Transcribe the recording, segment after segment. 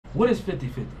What is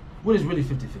 50-50? What is really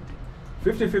 50-50?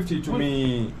 50-50 to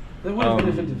me. What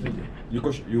is really 50-50?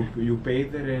 Because you pay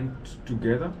the rent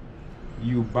together,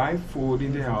 you buy food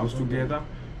in the house together,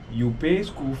 you pay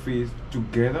school fees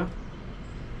together.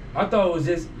 I thought it was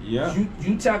just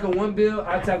you tackle one bill,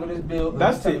 I tackle this bill.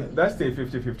 That's the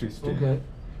 50-50 still. Okay.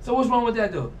 So what's wrong with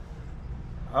that though?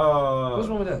 What's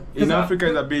wrong with that? In Africa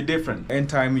it's a bit different.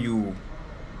 Anytime you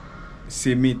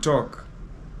see me talk,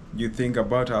 you think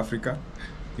about Africa,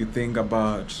 you think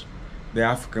about the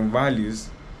African values,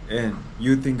 and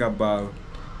you think about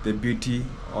the beauty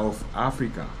of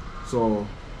Africa. So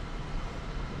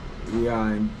we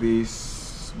are in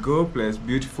this good place,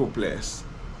 beautiful place,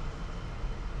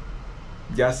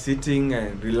 just sitting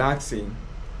and relaxing.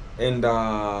 And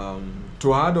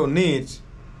to add on it,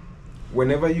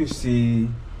 whenever you see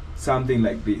something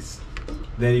like this,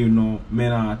 then you know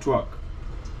men are at work.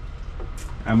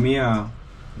 I'm here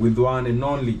with one and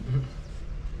only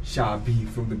Sha B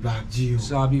from the Black Geo.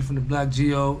 Sha B from the Black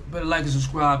Geo. Better like and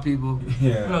subscribe, people.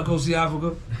 Yeah. What up,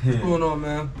 GoSeeAfrica? What's going on,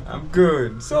 man? I'm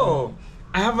good. So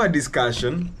I have a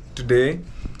discussion today.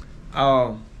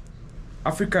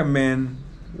 African men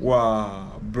were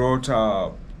brought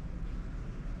up,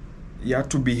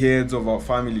 to be heads of our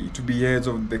family, to be heads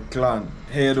of the clan,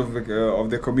 head of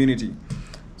the community.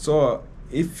 So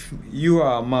if you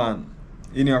are a man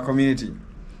in your community,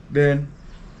 then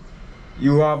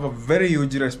you have a very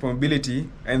huge responsibility,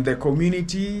 and the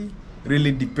community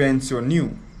really depends on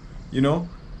you. You know,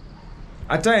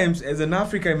 at times as an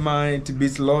African man, it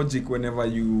beats logic whenever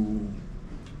you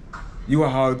are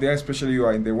out there, especially you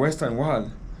are in the Western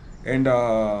world, and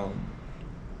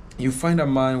you find a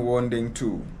man wanting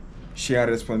to share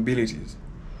responsibilities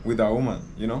with a woman.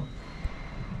 You know,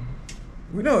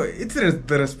 it's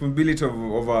the responsibility of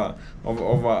a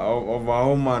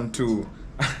woman to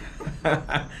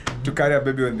to carry a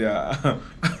baby on their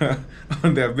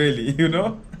on their belly. You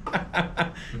know,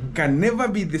 can never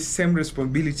be the same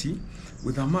responsibility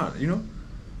with a man. You know,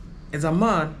 as a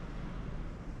man,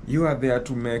 you are there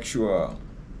to make sure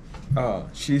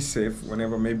she's safe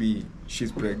whenever maybe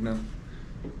she's pregnant.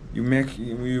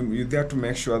 You're there to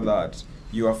make sure that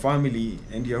your family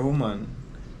and your woman,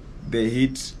 they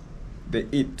eat.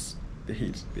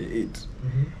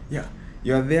 Mm-hmm. Yeah,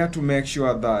 you are there to make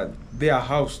sure that they are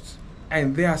housed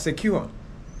and they are secure.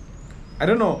 I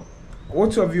don't know,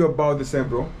 what's your view about the same,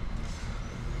 bro?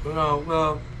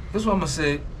 Well, this is what I'm gonna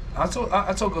say. I told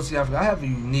GoSeeAfrica, I have a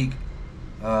unique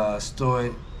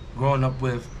story. Growing up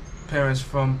with parents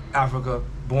from Africa,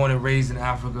 born and raised in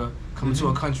Africa, coming to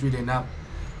a country they're not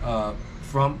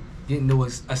from, getting no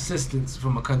assistance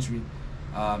from a country,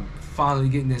 finally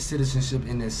getting their citizenship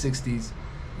in their 60s.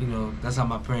 You know, that's how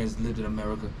my parents lived in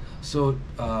America. So,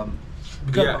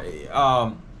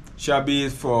 Sha B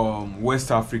is from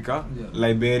West Africa,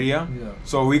 Liberia. Yeah.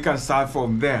 So we can start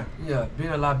from there. Yeah, being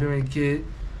a Liberian kid,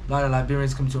 a lot of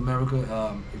Liberians come to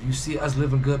America. If you see us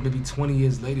living good maybe 20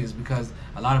 years later, it's because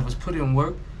a lot of us put in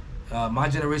work. My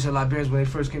generation of Liberians, when they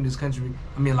first came to this country,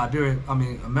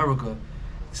 America,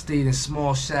 stayed in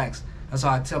small shacks. That's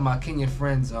how I tell my Kenyan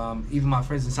friends, even my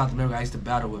friends in South America I used to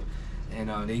battle with.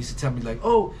 And they used to tell me like,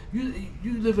 oh, you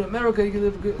live in America, you can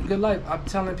live a good life. I'm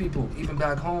telling people, even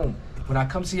back home, when I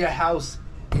come to your house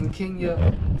in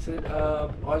Kenya,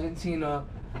 to Argentina,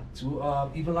 to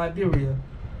even Liberia,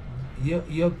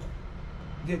 your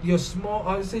small,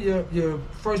 I would say your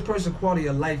first person quality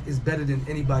of life is better than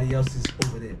anybody else's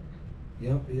over there.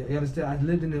 You understand? I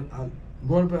lived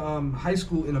growing up in high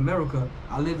school in America,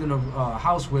 I lived in a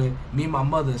house where me and my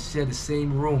mother shared the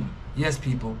same room. Yes,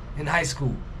 people, in high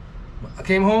school. I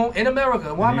came home in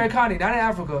America, Americani, not in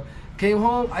Africa. Came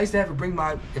home, I used to have to bring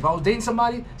if I was dating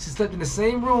somebody, she slept in the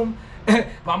same room.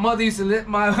 My mother used to let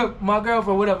my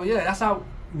girlfriend, whatever. Yeah, that's how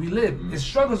we live. It's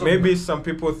struggles. Maybe some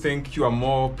people think you are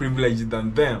more privileged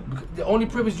than them. The only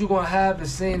privilege you're gonna have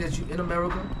is saying that you're in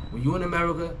America. When you're in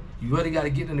America, you really gotta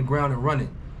get in the ground and run it.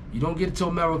 You don't get to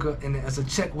America and it's a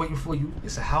check waiting for you.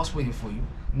 It's a house waiting for you.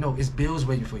 No, it's bills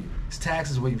waiting for you. It's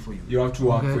taxes waiting for you. You have to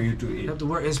work for you to eat. You have to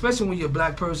work, especially when you're a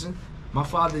black person. My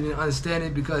father didn't understand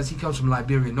it because he comes from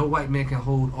Liberia. No white man can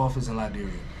hold office in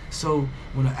Liberia. So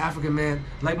when an African man,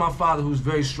 like my father, who's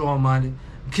very strong-minded,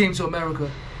 came to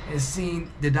America and seen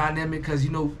the dynamic, because,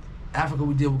 you know, Africa,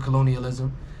 we deal with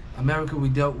colonialism. America, we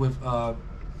dealt with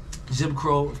Jim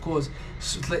Crow, of course,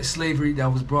 slavery that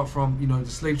was brought from, you know, the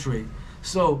slave trade.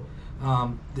 So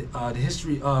the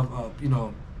history of, you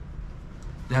know,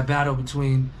 that battle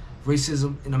between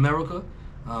racism in America,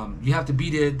 you have to be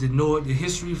there to know the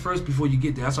history first before you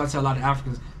get there. That's why I tell a lot of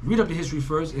Africans, read up the history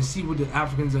first and see what the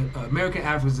American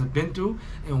Africans have been through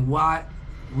and why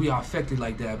we are affected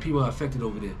like that. People are affected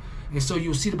over there. And so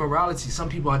you'll see the morality. Some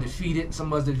people are defeated,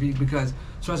 some others defeated, because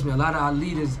trust me, a lot of our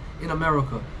leaders in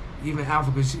America, even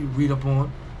Africa, you read up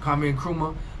on. Kwame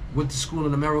Nkrumah went to school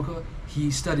in America.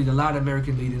 He studied a lot of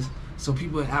American leaders. So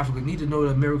people in Africa need to know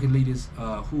the American leaders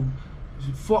who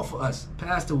fought for us,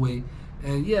 passed away.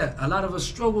 And yeah, a lot of us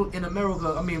struggled in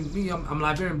America. I mean, me, I'm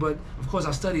Liberian, but of course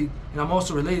I studied, and I'm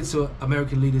also related to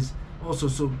American leaders also.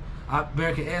 So our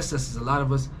American ancestors, a lot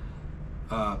of us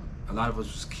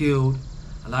was killed.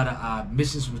 A lot of our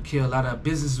missions were killed. A lot of our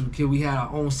businesses were killed. We had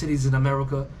our own cities in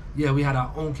America. Yeah, we had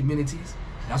our own communities.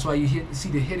 That's why you see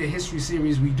the hidden history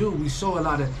series we do. We show a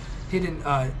lot of hidden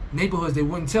neighborhoods they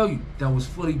wouldn't tell you that was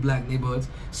fully black neighborhoods.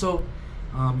 So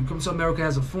you come to America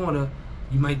as a foreigner,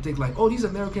 you might think like, oh, these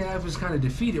American Africans kind of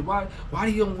defeated. Why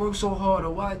do you don't work so hard,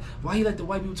 or why he let the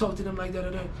white people talk to them like that?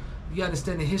 Or that? You gotta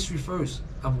understand the history first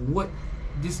of what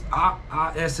our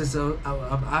ancestors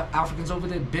of Africans over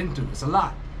there been through. It's a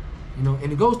lot. You know,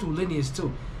 and it goes through lineage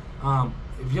too.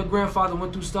 If your grandfather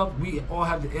went through stuff, we all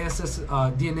have the ancestor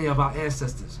DNA of our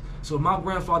ancestors. So if my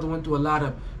grandfather went through a lot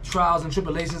of trials and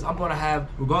tribulations, I'm gonna have,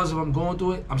 regardless if I'm going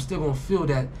through it, I'm still gonna feel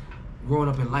that growing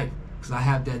up in life, because I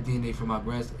have that DNA from my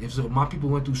grandfather. If my people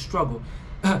went through struggle,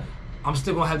 I'm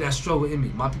still gonna have that struggle in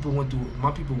me. My people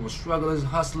were strugglers,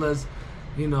 hustlers,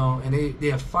 you know, and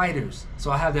they are fighters.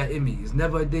 So I have that in me. It's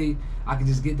never a day I can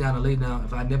just get down and lay down.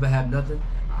 If I never have nothing,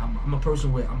 I'm a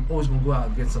person where I'm always gonna go out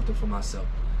and get something for myself.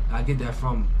 And I get that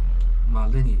from my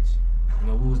lineage. You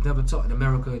know, we was never taught in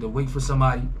America to wait for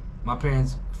somebody. My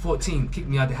parents, 14, kicked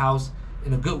me out the house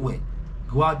in a good way.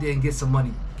 Go out there and get some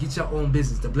money. Get your own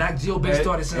business. The Black Geo been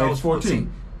started since I was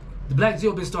 14. The Black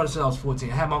Geo been started since I was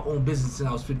 14. I had my own business since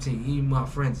I was 15, even my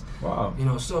friends. Wow. You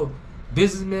know, so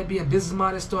businessmen being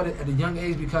business-minded started at a young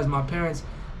age because my parents,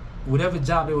 whatever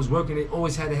job they was working, they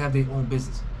always had to have their own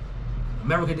business.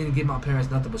 America didn't give my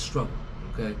parents nothing but struggle,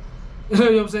 okay? You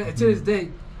know what I'm saying? And to this day,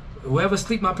 whatever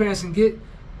sleep my parents can get,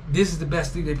 this is the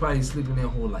best sleep they probably sleep in their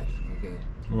whole life, okay?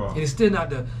 Wow. And it's still not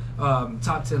the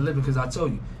top 10 living, because I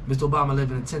told you, Mr. Obama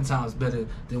living 10 times better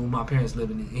than when my parents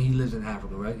living, and he lives in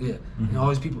Africa, right? Yeah. And all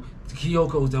these people, the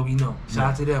Kyokos that we know,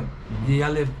 shout out to them. Yeah, I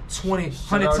live 100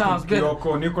 times better.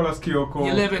 Kyoko, Nicholas Kyoko.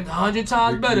 You're living 100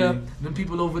 times better than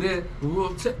people over there.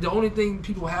 The only thing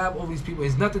people have over these people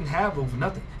is nothing have over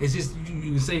nothing. It's just you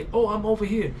can say, oh, I'm over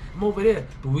here, I'm over there.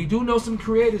 But we do know some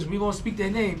creators, we're going to speak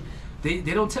their name. They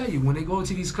don't tell you. When they go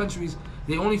to these countries,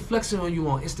 they only flexing on you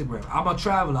on Instagram. I'm a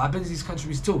traveler. I've been to these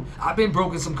countries too. I've been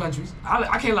broke in some countries.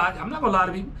 I can't lie. I'm not going to lie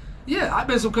to people. Yeah, I've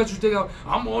been to some countries think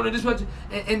I'm on to this country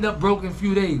and end up broke in a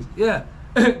few days. Yeah.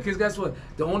 Because guess what?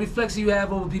 The only flex you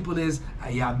have over people is,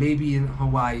 yeah, I may be in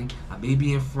Hawaii, I may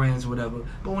be in France, whatever.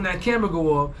 But when that camera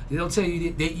go off, they don't tell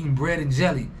you they eating bread and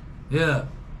jelly. Yeah.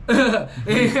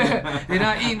 They're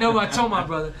not eating no my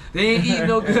brother. They ain't eating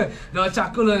no good no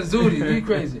chakula and zudi. You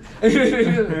crazy.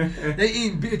 They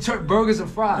eating burgers and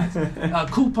fries.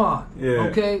 Coupon. Yeah.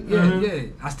 Okay? Yeah.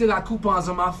 I still got coupons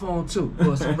on my phone too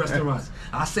for some restaurants.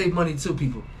 I save money too,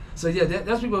 people. So yeah, that's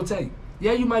what people tell you.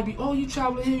 Yeah, you might be, oh, you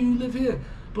travel here, you live here.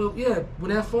 But yeah,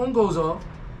 when that phone goes off,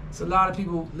 it's a lot of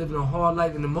people living a hard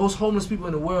life, and the most homeless people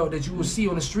in the world that you will see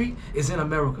on the street is in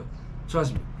America.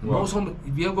 Trust me. Wow. Most homeless,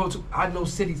 if you ever go to, I know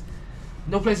cities,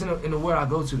 no place in the world I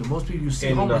go to, the most people you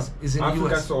see homeless is in the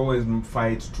U.S. Africans always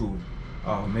fight to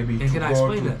maybe and to can I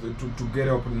go explain to get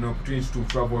an opportunity to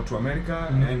travel to America,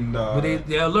 and but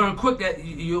they'll learn quick that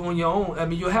you're on your own. I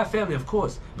mean, you'll have family, of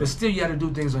course, but still you got to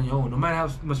do things on your own, no matter how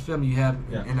much family you have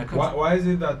in that country. Why is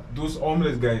it that those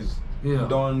homeless guys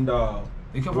don't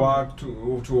work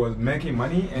towards making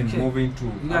money and moving to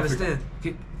You gotta understand.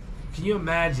 Can you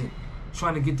imagine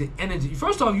trying to get the energy?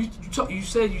 First off, you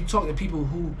said you talk to people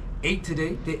who ate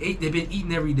today. They've been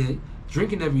eating every day,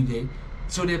 drinking every day.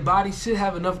 So their body should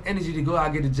have enough energy to go out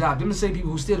and get a job. Them the same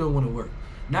people who still don't want to work.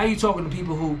 Now you're talking to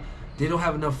people who they don't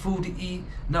have enough food to eat,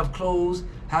 enough clothes,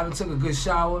 haven't took a good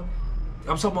shower.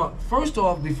 I'm talking about, first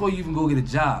off, before you even go get a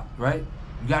job, right?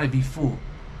 You gotta be full.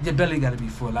 Your belly gotta be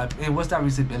full. Like, and what's that we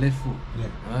say, belly full? Yeah.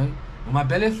 Right? When my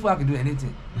belly full, I can do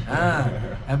anything.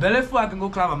 And belly full, I can go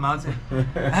climb a mountain.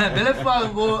 And belly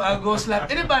full, I can go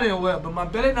slap anybody in the world. But my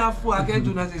belly not full, I can't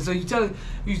do nothing. So you talk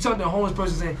to a homeless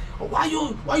person saying, oh, why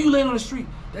you laying on the street?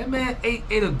 That man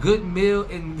ate a good meal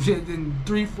in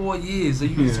 3-4 years. So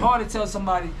it's hard to tell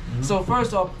somebody. So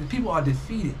first off, the people are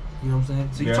defeated. You know what I'm saying?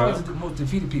 So you're talking to the most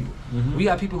defeated people. We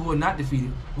got people who are not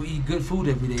defeated, who eat good food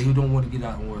every day, who don't want to get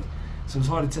out and work. So it's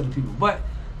hard to tell the people. But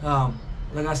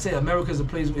like I said, America is a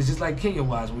place, it's just like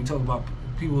Kenya-wise, when we talk about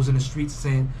people who's in the streets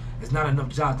saying there's not enough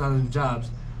jobs,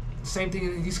 Same thing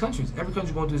in these countries. Every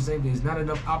country going through the same thing. There's not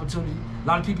enough opportunity. A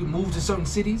lot of people move to certain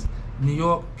cities, New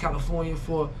York, California,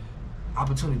 for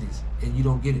opportunities, and you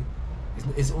don't get it.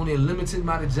 It's only a limited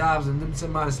amount of jobs and limited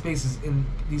amount of spaces in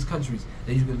these countries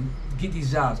that you can get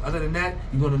these jobs. Other than that,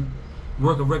 you're gonna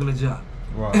work a regular job.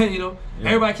 Wow. You know,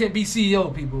 everybody can't be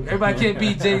CEO, people. Everybody can't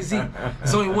be Jay-Z.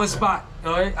 It's only one spot.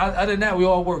 All right. Other than that, we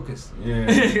all workers.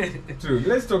 Yeah. True.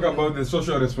 Let's talk about the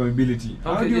social responsibility.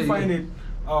 How do you find it?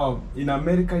 In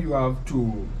America, you have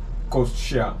to cost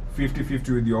share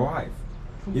 50-50 with your wife.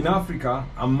 In Africa,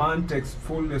 a man takes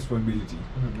full responsibility.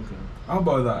 Okay. How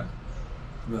about that?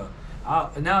 Well,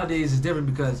 nowadays it's different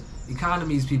because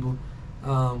economies, people. We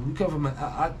come from.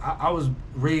 I was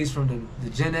raised from the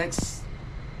Gen X.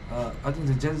 I think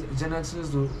the Gen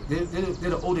Xers, they're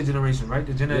the older generation, right?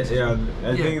 The Gen X. Yeah,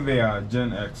 I think they are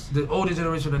Gen X. The older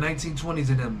generation, the 1920s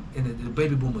and them, and the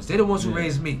baby boomers. They're the ones who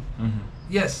raised me.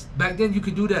 Yes, back then you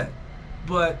could do that,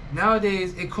 but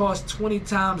nowadays it costs 20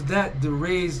 times that to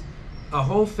raise a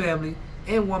whole family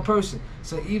and one person.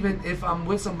 So even if I'm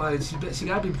with somebody, she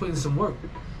gotta be putting some work.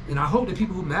 And I hope that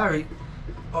people who marry,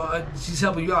 she's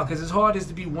helping you out, because it's hard as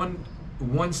to be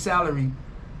one salary.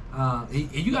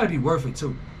 And you gotta be worth it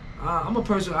too. I'm a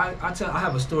person. I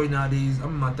have a story nowadays. I'm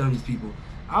in my 30s, people.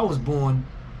 I was born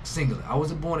singular. I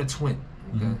wasn't born a twin.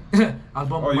 Okay. I was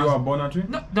born. Oh, you were born a twin?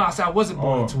 No, I said I wasn't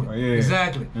born a twin. Yeah.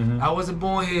 Exactly. I wasn't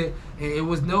born here, and it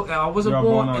was no. I wasn't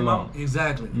born.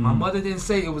 Exactly. My mother didn't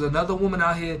say it was another woman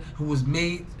out here who was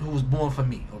born for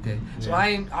me. Okay. So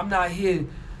I'm not here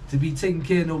to be taking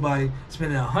care of nobody,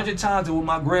 spending 100 times what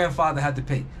my grandfather had to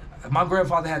pay. My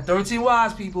grandfather had 13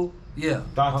 wives, people. Yeah.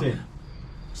 13.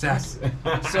 Exactly.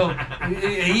 So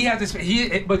he had to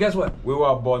spend. But guess what? We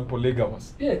were born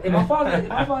polygamous. Yeah, and my father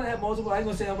had multiple. I ain't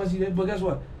gonna say how much he did, but guess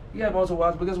what? He had multiple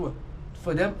wives. But guess what?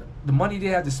 For them, the money they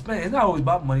had to spend, it's not always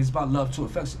about money. It's about love too.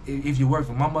 Affects if you're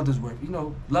working. My mother's work. You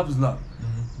know, love is love.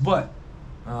 But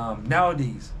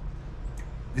nowadays,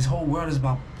 this whole world is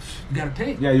about you gotta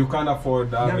pay. Yeah, you can't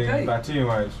afford having 13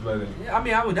 wives, brother. Yeah, I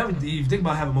mean, I would never even think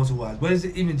about having multiple wives. But it's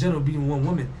even general being one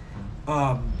woman.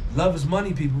 Love is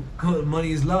money, people.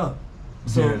 Money is love.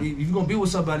 So if you're gonna be with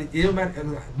somebody, it don't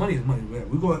matter. Money is money.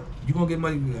 You're gonna get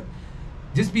money.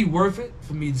 Just be worth it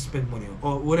for me to spend money on,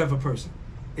 or whatever person.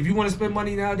 If you want to spend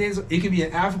money nowadays, it could be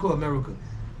in Africa or America.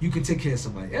 You can take care of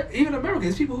somebody. Even America,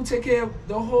 there's people who take care of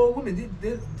the whole woman.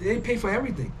 They pay for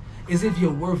everything, as if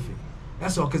you're worth it.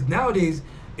 That's all. Because nowadays,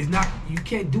 it's not. You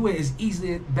can't do it as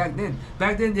easily as back then.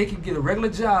 Back then, they could get a regular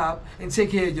job and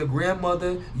take care of your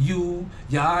grandmother, your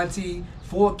auntie,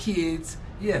 4 kids.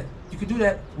 Yeah, you can do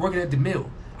that working at the mill.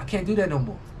 I can't do that no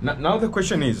more. Now the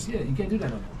question is... Yeah, you can't do that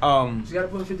no more. So you gotta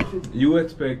put 50-50. You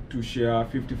expect to share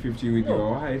 50-50 with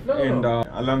your wife, and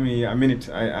allow me a minute.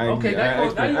 I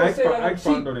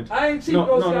expound on it. I ain't cheap. No,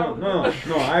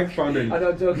 I expound on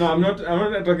it. No, I'm not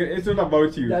talking. It's not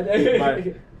about you. But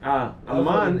a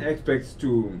man expects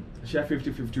to share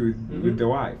 50-50 with the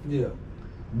wife. Yeah.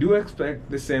 Do you expect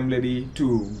the same lady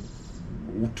to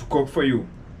cook for you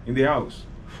in the house?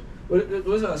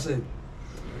 What's that I say?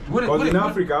 Because in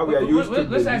Africa, we are used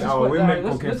to our women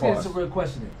cooking for us. Let's get a real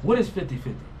question. What is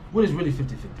 50-50? What is really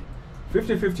 50-50?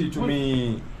 50-50 to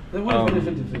me, what is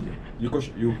really 50-50? Because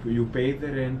you pay the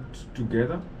rent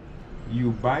together,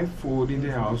 you buy food in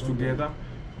the house together,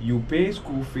 you pay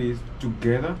school fees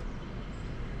together.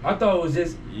 I thought it was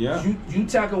just you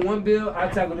tackle one bill, I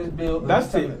tackle this bill.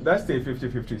 That's the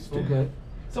 50-50 still. Okay.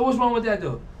 So what's wrong with that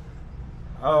though?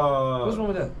 What's wrong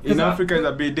with that? In Africa, it's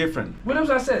a bit different. What else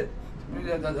I said?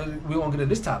 We won't get into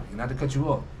this topic, not to cut you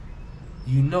off.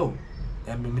 You know,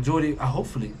 I mean,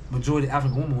 hopefully, majority of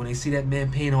African women, when they see that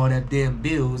man paying all that damn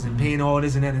bills and paying all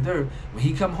this and that and third, when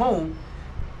he come home,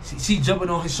 she jumping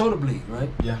on his shoulder blade, right?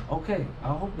 Yeah. Okay,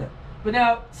 I hope that. But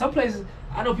now, some places,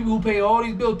 I know people who pay all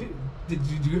these bills.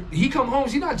 He come home,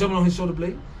 she not jumping on his shoulder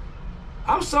blade.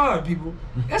 I'm sorry, people.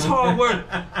 That's hard work.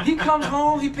 He comes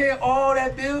home, he pay all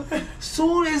that bill.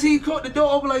 Soon as he caught the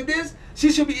door open like this, she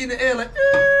should be in the air like,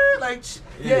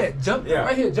 jump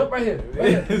right here, jump right here.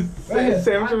 Right here.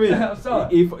 Same to me. I'm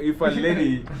sorry. If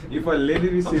a lady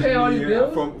receives me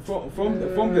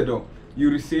from the door, you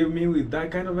receive me with that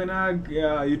kind of an hug,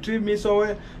 you treat me so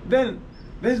well, then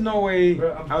there's no way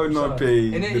I will not pay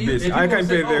the bill. I can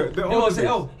pay the other say,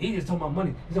 oh, he just talking about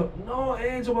money. He's like, no, it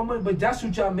ain't talking about money. But that's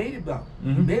what y'all made it about.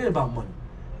 You made it about money.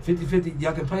 50-50,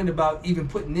 y'all complain about even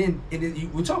putting in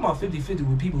we're talking about 50-50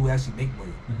 with people who actually make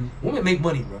money. Women make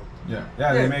money, bro. Yeah,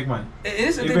 they make money. And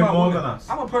it's the even thing about more women. than us.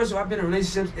 I'm a person, I've been in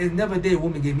relationships, and never did a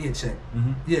woman give me a check.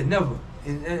 Yeah, never.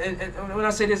 And when I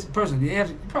say this person, they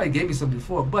probably gave me something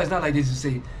before, but it's not like they just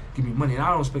say, give me money, and I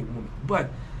don't respect women.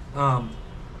 But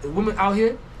women out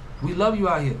here, we love you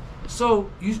out here.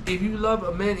 So if you love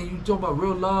a man and you talk about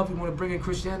real love, you want to bring in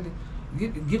Christianity,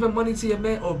 giving money to your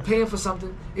man or paying for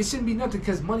something, it shouldn't be nothing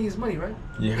because money is money, right?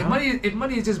 Yeah. If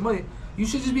money is just money, you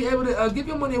should just be able to give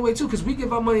your money away too, because we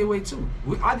give our money away too.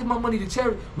 I give my money to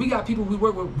charity. We got people we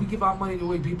work with. We give our money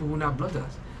away to people who are not blood to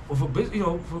us, or for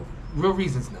for real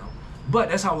reasons now. But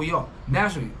that's how we are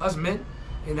naturally. Us men,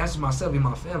 and that's myself and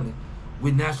my family,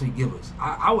 we're naturally givers.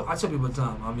 I tell people all the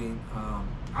time. I mean,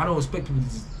 I don't expect people to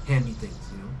just hand me things.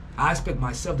 I expect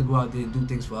myself to go out there and do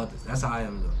things for others. That's how I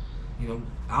am, though.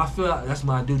 I feel like that's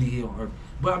my duty here on earth.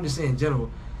 But I'm just saying, in general,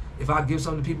 if I give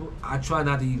something to people, I try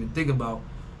not to even think about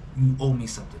you owe me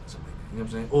something or something like that. You know what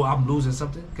I'm saying? Or I'm losing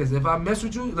something. Because if I mess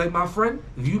with you, like my friend,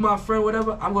 if you my friend,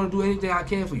 whatever, I'm gonna do anything I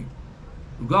can for you,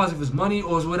 regardless if it's money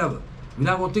or it's whatever. We're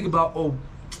not gonna think about, oh,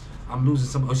 I'm losing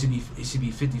something. Oh, it should be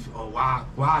 50. Oh, why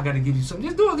I gotta give you something?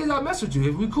 Just do it because I mess with you.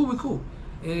 If we cool, we cool.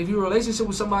 And if you're in a relationship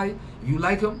with somebody, if you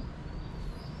like them.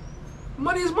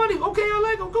 Money is money. Okay, I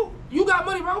like him. Cool. You got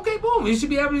money, right? Okay, boom. You should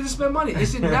be able to spend money. It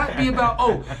should not be about,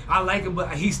 oh, I like him,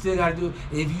 but he still got to do it.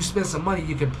 And if you spend some money,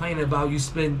 you complain about you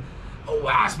spend, oh,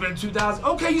 I spent $2,000.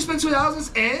 Okay, you spend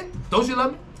 $2,000, and don't you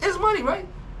love me? It's money, right?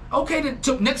 Okay,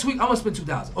 then next week I'm gonna spend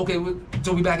 $2,000. Okay,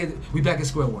 so we back at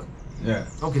square one. Yeah.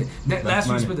 Okay. Last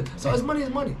week spent so it's money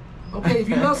is money. Okay, if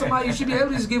you love somebody, you should be able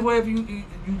to just give whatever you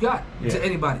got to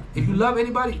anybody. If you love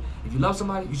anybody, if you love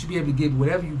somebody, you should be able to give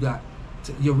whatever you got.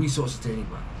 To your resources to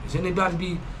anybody. Should anybody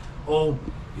be, oh,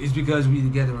 it's because we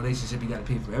together in a relationship, you got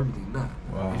to pay for everything? Nah.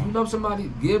 Wow. If you love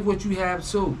somebody, give what you have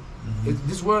too.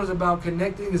 This world is about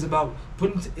connecting. It's about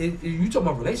putting. You talk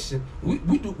about relationship. We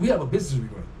have a business we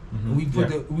run.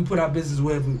 We put our business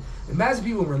wherever. Imagine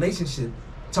people in relationship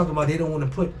talking about they don't want to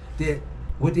put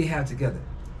what they have together.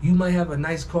 You might have a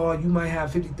nice car. You might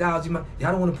have 50,000. Y'all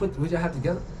don't want to put what y'all have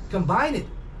together. Combine it.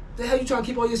 The hell you trying to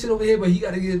keep all your shit over here, but he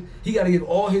gotta give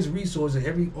all his resources,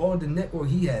 all the network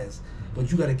he has,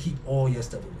 but you gotta keep all your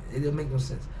stuff over there. It doesn't make no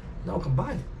sense. No,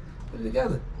 combine it. Put it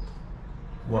together.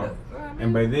 Wow.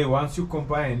 And by then, once you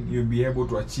combine, you'll be able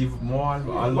to achieve more.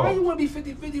 Why you want to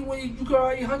be 50-50 when you can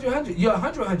already 100-100? You're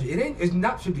 100-100. It's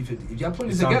not 50-50. If y'all put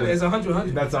it together, it's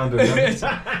 100-100. That's 100.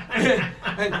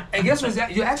 And guess what?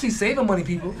 You're actually saving money,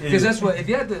 people. Because that's what, if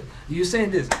you had to, you're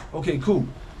saying this, okay, cool.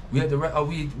 We have to,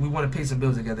 we want to pay some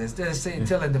bills together. Instead of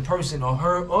telling the person or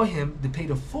her or him to pay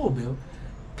the full bill,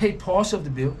 pay partial of the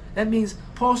bill. That means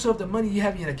partial of the money you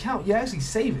have in your account, you actually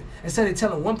save it. Instead of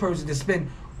telling one person to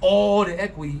spend all the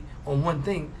equity on one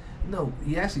thing, no,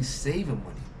 you're actually saving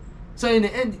money. So in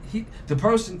the end, the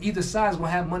person either side will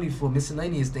have money for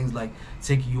miscellaneous things like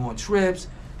taking you on trips,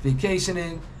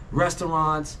 vacationing,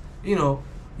 restaurants. You're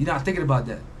not thinking about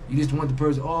that. You just want the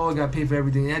person, oh, I got to pay for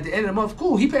everything. And at the end of the month,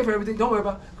 cool, he paid for everything. Don't worry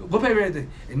about it. Go pay for everything.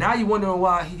 And now you're wondering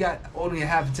why he got only a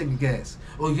half a tank of gas.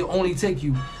 Or he can only take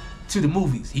you to the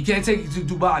movies. He can't take you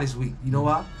to Dubai this week. You know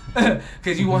why?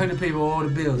 Because you want him to pay for all the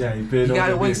bills. Yeah, he paid You all got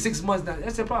to the wait bills. 6 months now.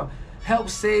 That's the problem. Help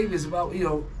save is about,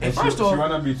 And first off, she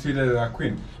want to be treated as a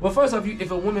queen. Well, first off,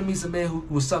 if a woman meets a man who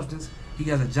with substance, he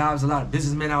has a job. There's a lot of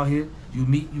businessmen out here. You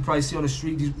probably see on the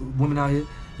street these women out here.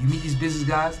 You meet these business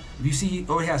guys. If you see he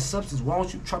already has substance, why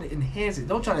don't you try to enhance it?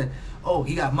 Don't try to, oh,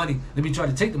 he got money. Let me try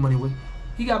to take the money away.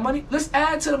 He got money. Let's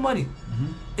add to the money.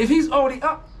 If he's already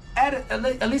up, add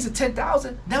at least a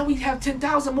 10,000. Now we have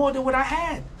 10,000 more than what I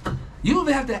had. You don't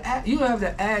even have to add. You don't have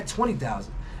to add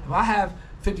 20,000. If I have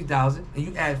 50,000 and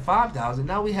you add 5,000,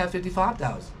 now we have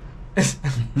 55,000. It's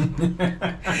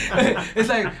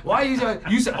like, why you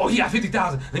say, oh, he got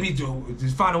 50,000. Let me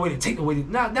just find a way to take away.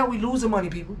 Now we losing money,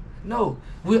 people. No,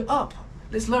 we're up.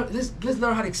 Let's learn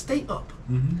how to stay up.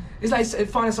 It's like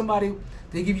finding somebody.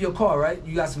 They give you a car, right?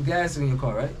 You got some gas in your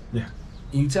car, right? Yeah.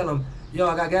 And you tell them, yo,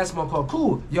 I got gas in my car.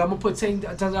 Cool. Yo, I'm gonna put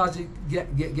 $10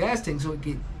 get gas tank so it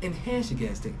can enhance your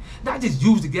gas tank. Not just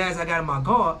use the gas I got in my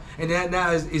car and that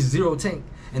now it's zero tank.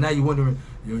 And now you're wondering,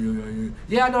 yo.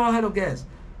 Yeah, I know I had no gas.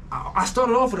 I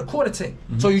started off with a quarter tank.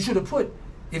 So you should have put,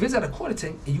 if it's at a quarter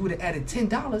tank and you would have added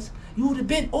 $10, you would have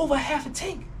been over half a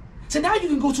tank. So now you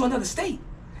can go to another state.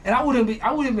 And I wouldn't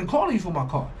have been calling you for my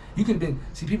car. You could have been,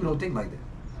 see, people don't think like that.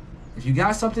 If you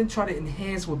got something, try to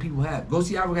enhance what people have.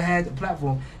 GoSeeAfrica had the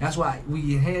platform. That's why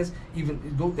we enhance, even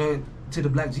go to the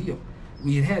Black Geo.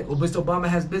 We enhance. Well, Mr. Obama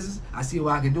has business. I see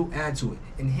what I can do, add to it.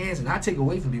 Enhance it. Not take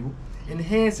away from people.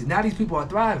 Enhance it. Now these people are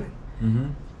thriving.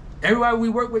 Everybody we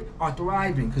work with are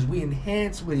thriving because we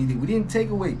enhance what they did. We didn't take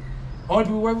away. All the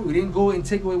people we work with, we didn't go and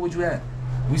take away what you had.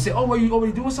 We said, oh, well, you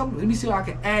already doing something? Let me see how I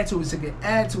can add to it so I can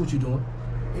add to what you're doing.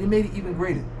 And it made it even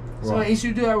greater. So you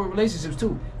should do that with relationships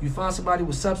too. You find somebody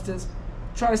with substance,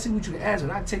 try to see what you can add to it,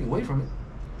 not take away from it.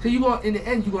 Because in the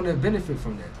end, you're going to benefit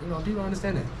from that. People don't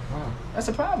understand that. Wow. That's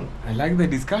a problem. I like the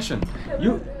discussion.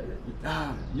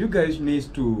 You guys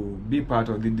need to be part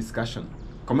of the discussion.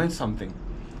 comment something.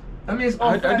 I mean, it's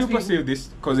all I do facts, perceive this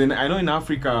because I know in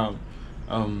Africa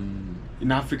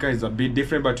is a bit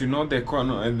different, but you know the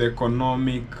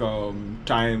economic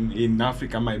time in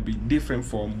Africa might be different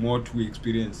from what we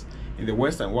experience in the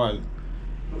Western world.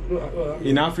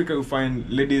 In Africa, you find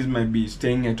ladies might be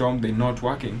staying at home; they're not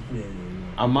working.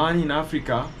 A man in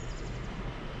Africa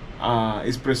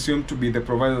is presumed to be the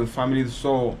provider of the family,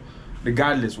 so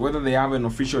regardless whether they have an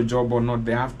official job or not,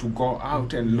 they have to go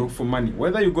out and look for money.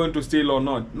 Whether you're going to steal or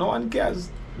not, no one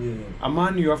cares. A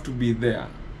man, you have to be there.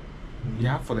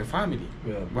 Yeah, for the family.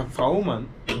 But for a woman,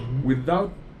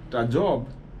 without a job,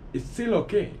 it's still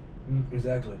okay.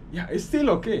 Exactly. Yeah, it's still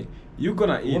okay. You're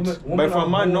gonna eat. Woman But for a are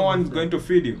man, no born one's with going to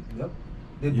feed you.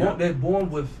 Yep. They're born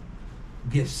with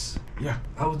gifts. Yeah.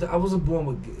 I wasn't born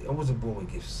with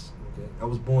gifts. Okay? I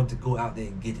was born to go out there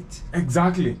and get it.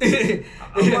 Exactly.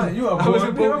 You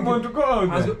are born to go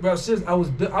out there. Bro, seriously,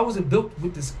 I wasn't built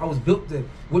with this. I was built to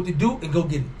what to do and go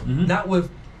get it. Not with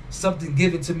something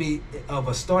given to me of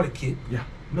a starter kit. Yeah.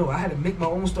 No, I had to make my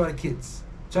own starter kits.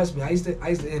 Trust me, I used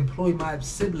to employ my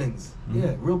siblings.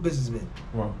 Yeah, real businessmen.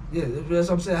 Wow. Yeah, that's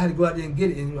what I'm saying. I had to go out there and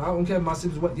get it. And I don't care if my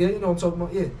siblings what. Yeah, you know what I'm talking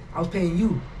about. Yeah, I was paying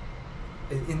you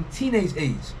in teenage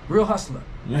age, real hustler.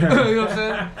 Yeah. You know what I'm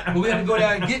saying? But we had to go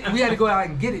out and get. We had to go out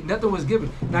and get it. Nothing was given.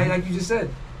 Now, like you just said,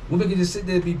 women can just sit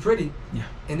there and be pretty. Yeah.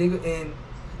 And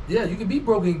yeah, you can be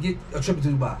broke and get a trip to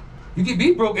Dubai. You can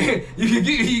be broke. You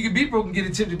can be broke and get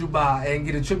a trip to Dubai and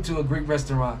get a trip to a great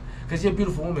restaurant because you're a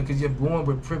beautiful woman. Because you're born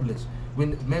with privilege.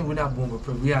 When men, we're not born with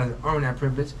privilege. We gotta earn that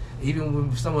privilege. Even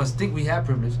when some of us think we have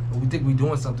privilege or we think we're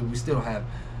doing something, we still have.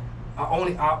 Our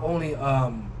only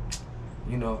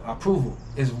approval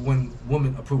is when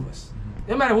women approve us.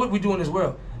 No matter what we do in this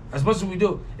world, as much as we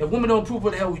do, if women don't approve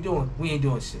what the hell we doing, we ain't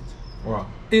doing shit. Wow.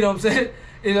 You know what I'm saying?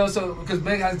 You know, so because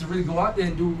men has to really go out there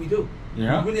and do what we do.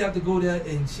 Yeah. We really have to go there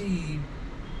and achieve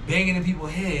banging in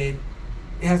people's head.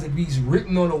 It has to be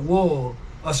written on a wall,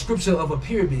 a scripture of a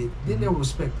pyramid. Then they'll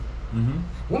respect it.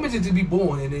 Women just to be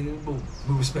born and then boom,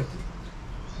 be respected.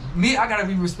 Me, I gotta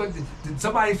be respected.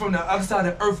 Somebody from the other side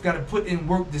of the earth gotta put in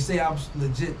work to say I'm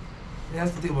legit. And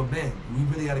that's the thing about men. We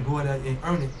really gotta go out there and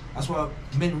earn it. That's why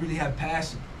men really have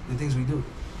passion in the things we do.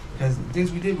 Because the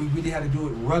things we did, we really had to do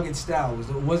it rugged style. It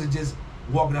wasn't just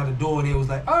walking out the door and it was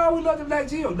like, oh, we love the Black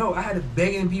Geo. No, I had to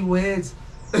bang in people's heads.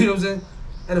 You know what I'm saying?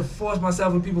 I had to force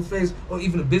myself in people's face, or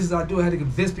even the business I do, I had to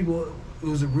convince people it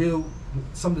was a real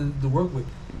something to work with.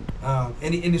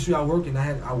 Any industry I work in,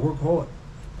 I work hard.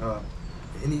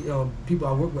 Any people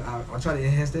I work with, I try to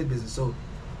enhance their business. So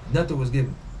nothing was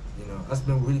given. You know, us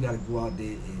men really got to go out there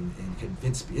and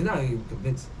convince people. You're not even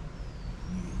convinced.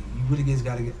 You really just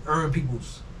got to earn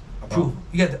people's approval.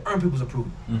 You got to earn people's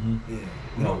approval.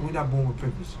 Yeah, we're not born with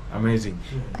privilege. Amazing.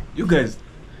 Yeah. You guys,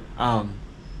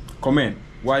 comment.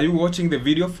 Where are you watching the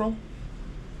video from?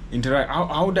 Interact.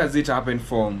 How does it happen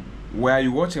from? Where are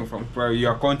you watching from? From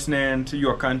your continent,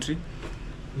 your country?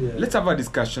 Yeah. Let's have a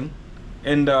discussion,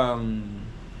 and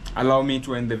allow me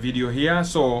to end the video here.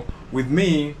 So with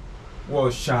me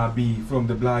was Sha B from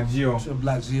the Black Geo.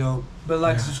 Black Geo. But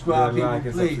like, subscribe, people, like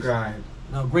and please. Subscribe.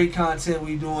 Now, great content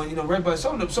we doing. You know, right? But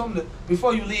something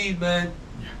before you leave, man.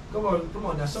 Come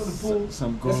on now. Something to pull.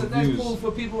 Some That's a nice views. pool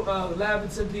for people.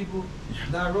 Lavington people,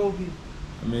 Nairobi.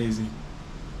 Amazing.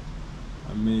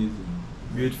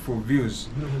 Beautiful views.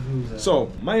 Beautiful views.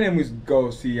 So my name is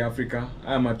GoSeeAfrica.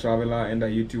 I'm a traveler and a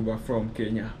YouTuber from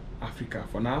Kenya, Africa.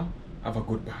 For now, have a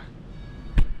good bye.